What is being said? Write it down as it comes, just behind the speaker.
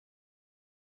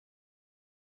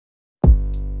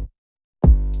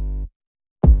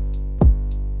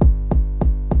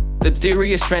The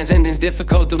theory is transcendence,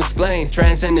 difficult to explain.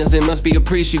 Transcendence, it must be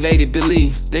appreciated,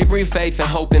 belief. They breathe faith and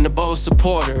hope in the bold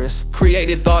supporters.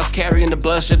 Created thoughts carrying the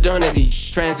blush of eternity.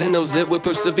 Transcendence, it will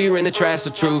persevere in the trash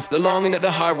of truth. The longing of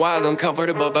the heart, wild,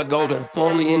 uncomfortable by golden.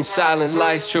 Only in silence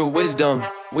lies true wisdom.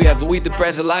 We have the weed, the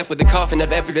present life with the coffin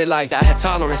of everyday life. I have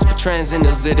tolerance for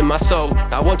transcendence in my soul.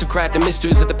 I want to crack the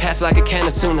mysteries of the past like a can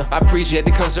of tuna. I appreciate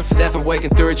the concert for death and waking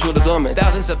spiritual development.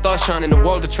 Thousands of thoughts shine in the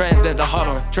world of transcend the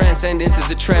hollow. Transcendence is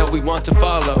the trail we want to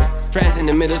follow.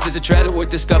 Transcendence is a trail that we're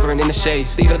discovering in the shade.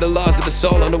 These are the laws of the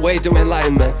soul on the way to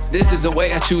enlightenment. This is the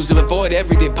way I choose to avoid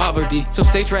everyday poverty. So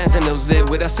stay transcendence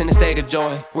with us in a state of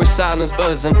joy, where silence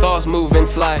buzz and thoughts move in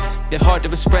flight. It's hard to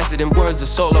express it in words, the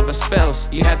soul over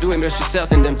spells. You have to immerse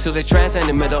yourself in them till they transcend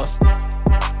us.